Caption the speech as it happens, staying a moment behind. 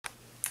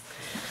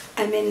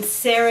I'm in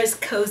Sarah's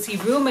cozy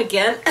room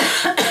again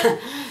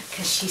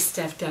because she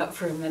stepped out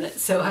for a minute,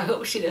 so I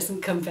hope she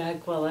doesn't come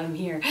back while I'm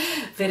here.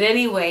 But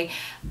anyway,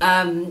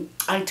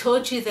 I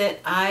told you that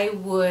I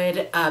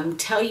would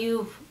tell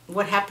you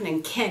what happened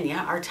in Kenya,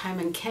 our time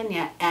in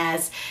Kenya,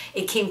 as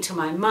it came to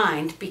my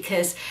mind,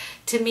 because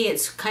to me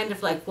it's kind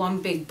of like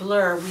one big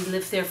blur. We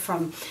lived there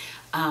from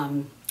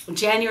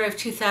January of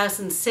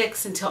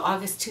 2006 until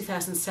August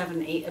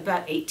 2007,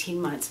 about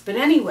 18 months. But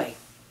anyway,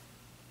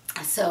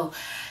 so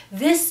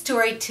this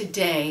story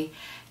today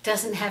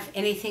doesn't have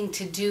anything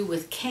to do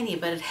with Kenya,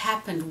 but it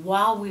happened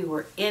while we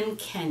were in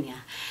Kenya.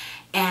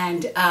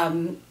 And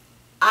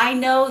I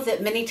know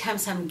that many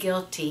times I'm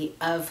guilty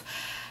of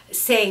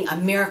saying a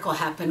miracle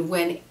happened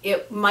when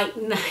it might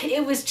not.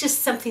 It was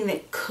just something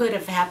that could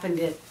have happened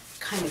to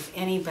kind of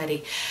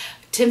anybody.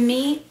 To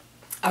me,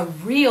 a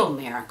real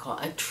miracle,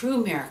 a true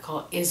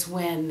miracle, is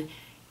when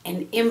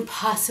an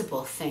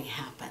impossible thing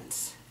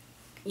happens.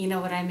 You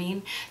know what I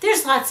mean?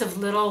 There's lots of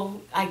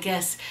little, I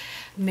guess,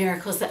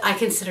 miracles that I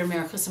consider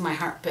miracles in my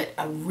heart, but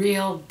a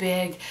real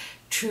big,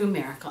 true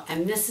miracle.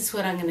 And this is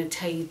what I'm going to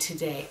tell you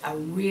today. A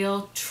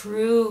real,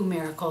 true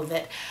miracle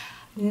that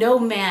no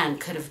man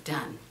could have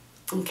done.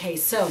 Okay,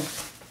 so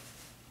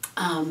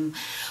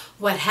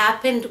what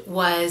happened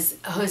was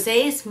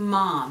Jose's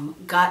mom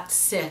got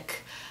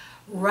sick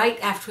right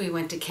after we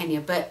went to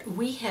Kenya, but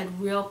we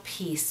had real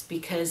peace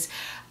because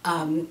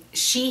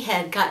she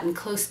had gotten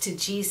close to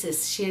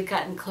Jesus. She had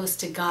gotten close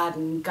to God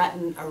and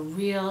gotten a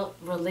real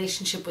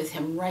relationship with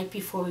him right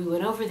before we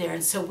went over there.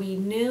 And so we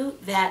knew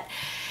that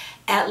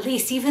at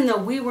least, even though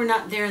we were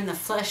not there in the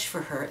flesh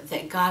for her,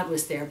 that God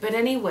was there. But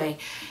anyway,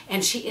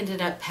 and she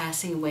ended up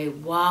passing away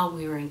while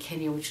we were in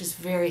Kenya, which was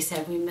very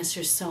sad. We miss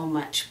her so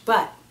much.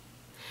 But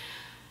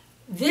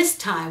this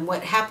time,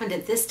 what happened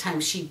at this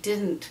time, she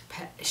didn't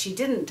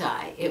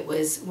die. It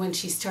was when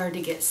she started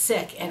to get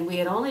sick, and we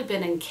had only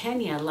been in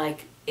Kenya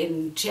like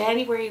in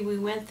January we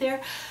went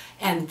there,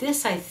 and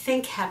this I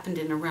think happened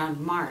in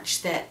around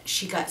March, that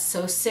she got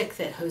so sick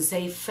that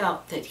Jose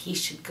felt that he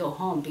should go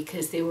home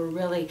because they were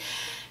really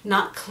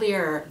not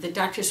clear. The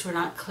doctors were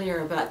not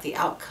clear about the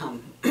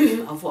outcome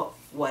of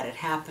what had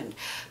happened.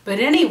 But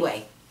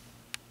anyway,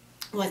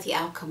 what the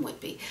outcome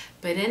would be.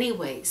 But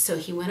anyway, so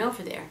he went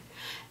over there.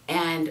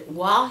 And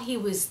while he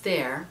was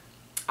there,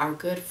 our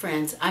good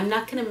friends, I'm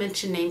not going to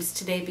mention names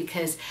today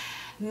because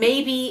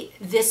maybe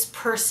this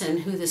person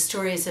who the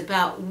story is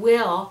about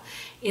will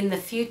in the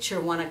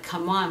future want to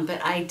come on, but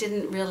I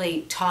didn't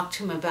really talk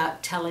to him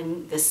about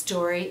telling the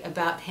story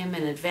about him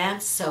in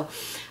advance, so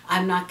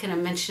I'm not going to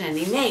mention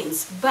any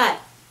names. But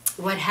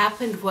what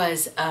happened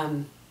was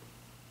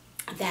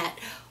that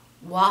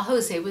while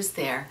Jose was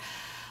there,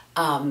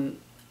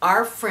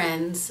 our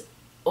friend's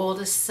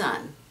oldest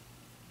son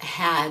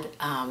had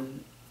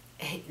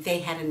they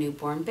had a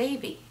newborn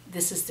baby.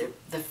 This is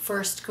the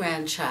first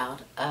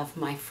grandchild of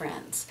my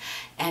friends,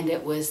 and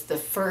it was the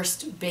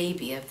first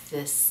baby of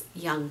this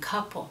young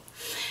couple.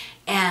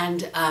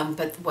 And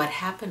but what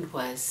happened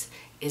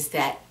is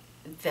that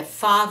the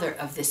father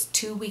of this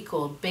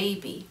 2-week-old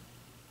baby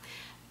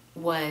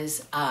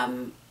was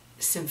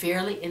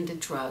severely into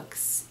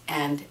drugs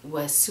and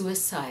was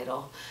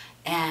suicidal.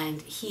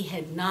 And he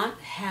had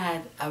not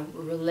had a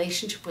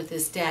relationship with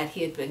his dad.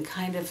 He had been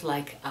kind of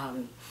like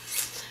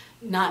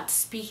not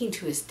speaking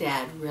to his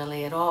dad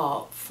really at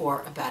all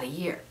for about a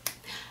year.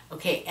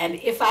 Okay, and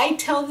if I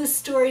tell this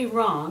story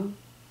wrong,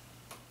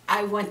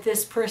 I want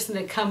this person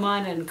to come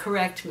on and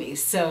correct me.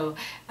 So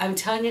I'm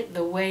telling it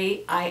the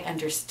way I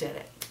understood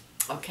it.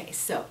 Okay,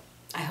 so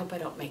I hope I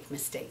don't make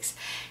mistakes.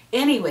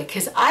 Anyway,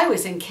 because I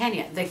was in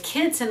Kenya. The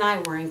kids and I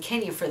were in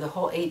Kenya for the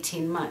whole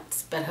 18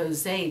 months, but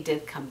Jose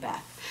did come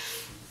back.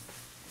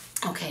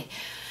 Okay,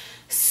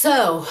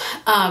 so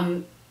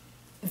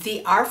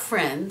our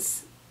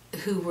friends,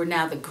 who were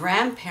now the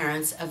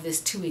grandparents of this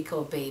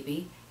 2-week-old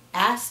baby,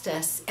 asked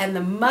us, and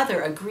the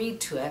mother agreed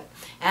to it,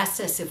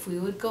 asked us if we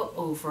would go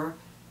over,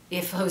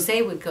 if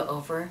Jose would go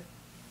over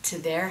to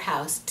their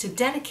house to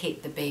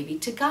dedicate the baby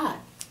to God.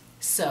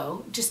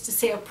 So, just to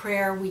say a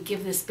prayer, we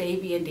give this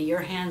baby into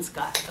your hands,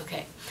 God.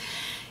 Okay.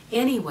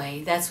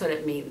 Anyway, that's what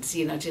it means,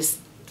 you know,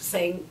 just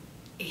saying,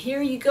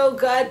 here you go,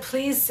 God,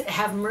 please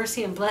have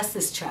mercy and bless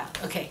this child.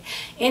 Okay,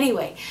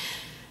 anyway,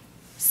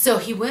 so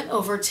he went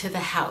over to the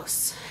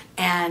house,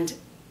 and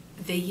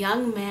the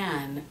young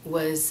man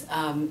was,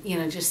 you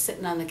know, just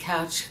sitting on the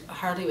couch,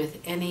 hardly with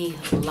any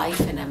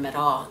life in him at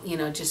all, you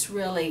know, just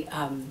really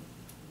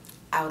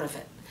out of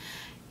it.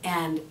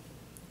 And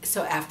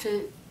so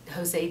after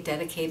Jose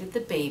dedicated the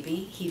baby,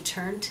 he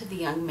turned to the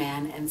young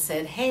man and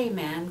said, hey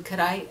man, could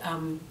I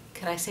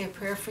say a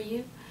prayer for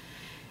you?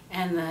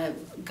 And the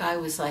guy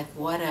was like,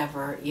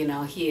 whatever, you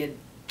know,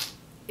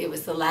 it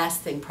was the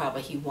last thing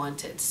probably he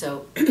wanted.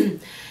 So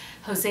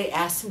Jose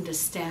asked him to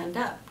stand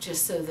up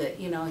just so that,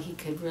 you know, he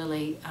could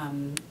really,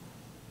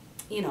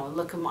 you know,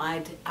 look him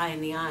eye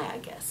in the eye, I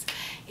guess.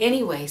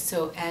 Anyway,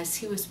 so as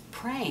he was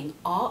praying,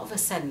 all of a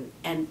sudden,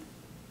 and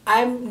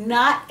I'm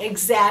not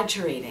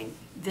exaggerating,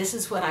 this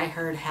is what I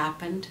heard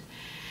happened.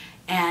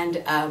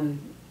 And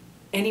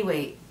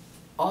anyway,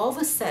 all of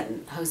a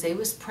sudden, Jose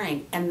was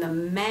praying, and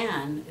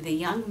the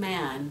young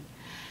man,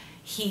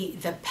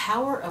 the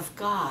power of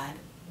God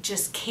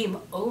just came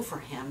over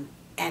him,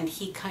 and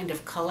he kind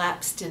of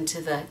collapsed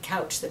into the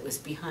couch that was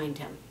behind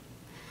him.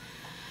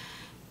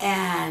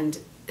 And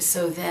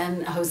so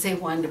then Jose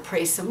wanted to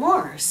pray some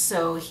more.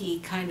 So he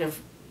kind of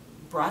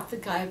brought the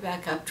guy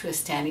back up to a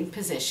standing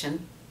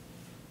position,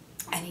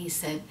 and he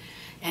said,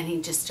 and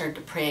he just started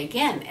to pray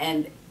again.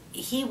 And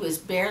he was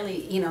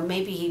barely,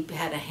 maybe he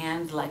had a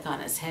hand like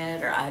on his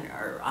head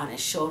or on his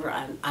shoulder,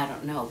 I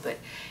don't know. But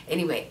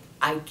anyway,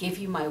 I give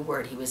you my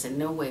word, he was in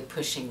no way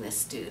pushing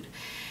this dude.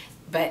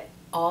 But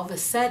all of a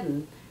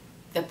sudden,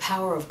 the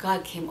power of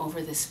God came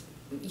over this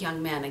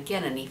young man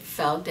again, and he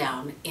fell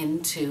down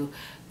into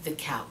the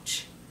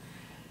couch.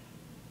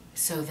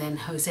 So then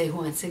Jose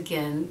once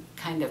again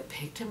kind of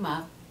picked him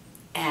up,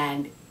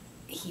 and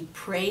he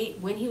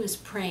prayed. When he was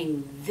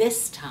praying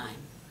this time,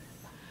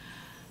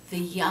 the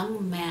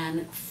young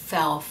man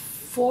fell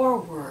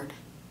forward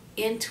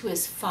into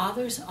his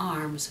father's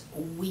arms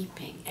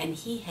weeping, and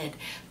he had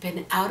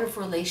been out of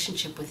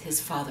relationship with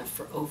his father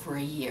for over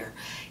a year.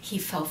 He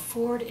fell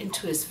forward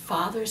into his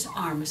father's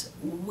arms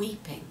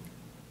weeping.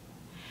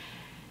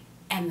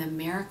 And the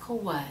miracle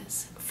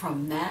was,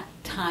 from that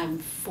time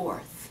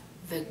forth,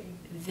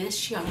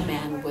 this young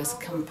man was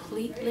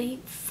completely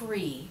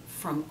free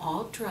from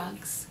all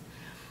drugs,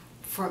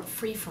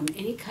 free from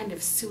any kind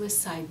of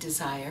suicide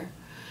desire,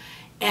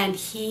 and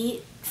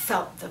he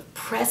felt the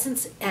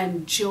presence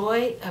and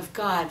joy of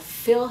God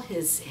fill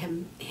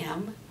him,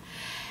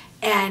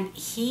 and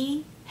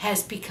he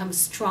has become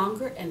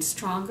stronger and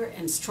stronger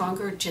and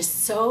stronger,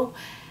 just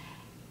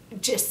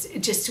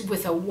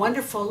with a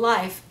wonderful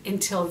life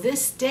until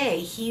this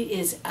day. He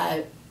is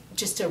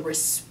just a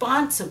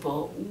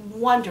responsible,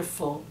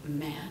 wonderful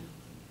man.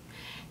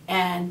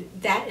 And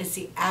that is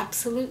the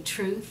absolute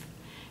truth.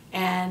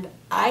 And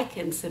I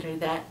consider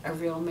that a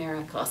real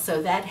miracle.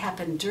 So that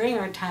happened during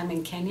our time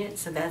in Kenya,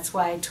 so that's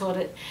why I told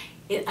it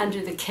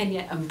under the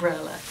Kenya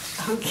umbrella.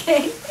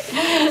 Okay?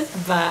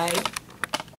 Bye.